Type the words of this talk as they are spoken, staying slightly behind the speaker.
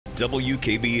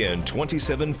WKBN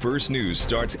 27 First News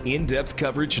starts in-depth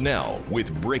coverage now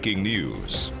with breaking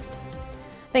news.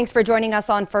 Thanks for joining us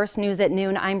on First News at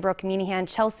noon. I'm Brooke Meanahan.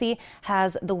 Chelsea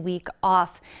has the week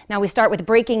off. Now we start with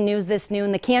breaking news this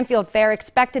noon. The Canfield Fair,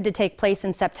 expected to take place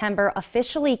in September,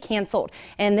 officially canceled.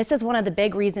 And this is one of the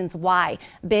big reasons why.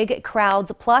 Big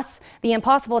crowds, plus the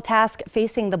impossible task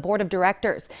facing the board of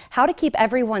directors. How to keep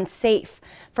everyone safe.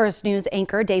 First News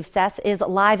anchor Dave Sess is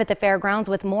live at the fairgrounds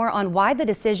with more on why the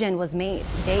decision was made.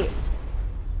 Dave.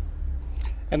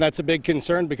 And that's a big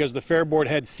concern because the Fair Board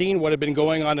had seen what had been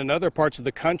going on in other parts of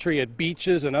the country at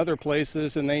beaches and other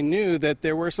places, and they knew that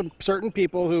there were some certain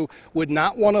people who would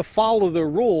not want to follow the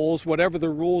rules, whatever the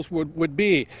rules would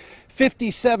be.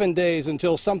 57 days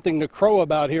until something to crow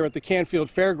about here at the Canfield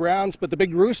Fairgrounds, but the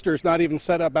big rooster's not even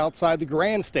set up outside the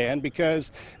grandstand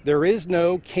because there is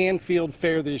no Canfield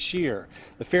Fair this year.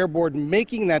 The Fair Board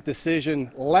making that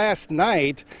decision last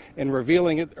night and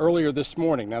revealing it earlier this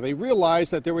morning. Now, they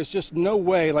realized that there was just no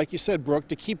way, like you said, Brooke,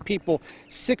 to keep people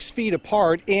 6 feet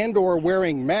apart and or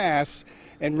wearing masks,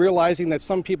 and realizing that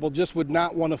some people just would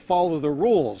not want to follow the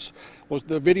rules. Was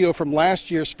the video from last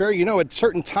year's fair. You know, at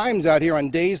certain times out here on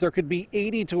days there could be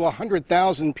 80 to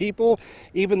 100,000 people,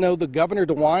 even though the Governor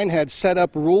DeWine had set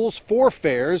up rules for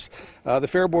fairs. The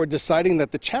Fair Board deciding that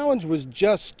the challenge was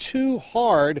just too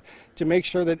hard to make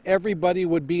sure that everybody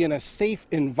would be in a safe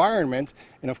environment.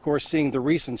 And of course, seeing the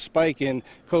recent spike in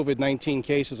COVID-19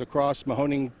 cases across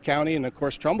Mahoning County and of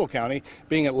course Trumbull County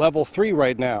being at level 3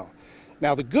 right now.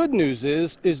 Now, the good news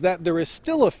is that there is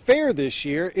still a fair this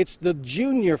year. It's the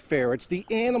Junior Fair. It's the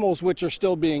animals which are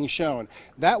still being shown.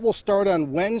 That will start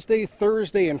on Wednesday,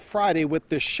 Thursday, and Friday with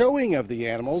the showing of the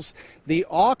animals. The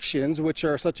auctions, which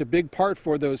are such a big part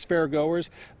for those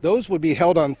fairgoers, those would be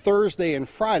held on Thursday and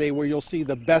Friday, where you'll see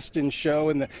the best in show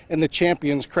and the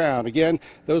champion's crown. Again,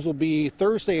 those will be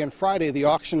Thursday and Friday, the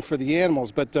auction for the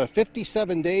animals. But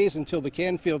 57 days until the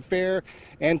Canfield Fair,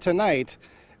 and today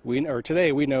we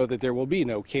know that there will be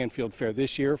no Canfield Fair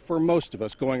this year for most of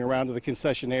us going around to the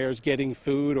concessionaires, getting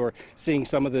food, or seeing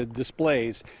some of the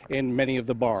displays in many of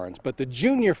the barns. But the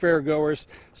Junior Fairgoers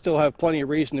still have plenty of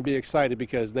reason to be excited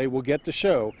because they will get to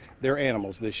show their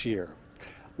animals this year.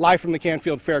 Live from the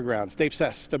Canfield Fairgrounds, Dave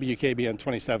Sess, WKBN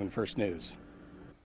 27 First News.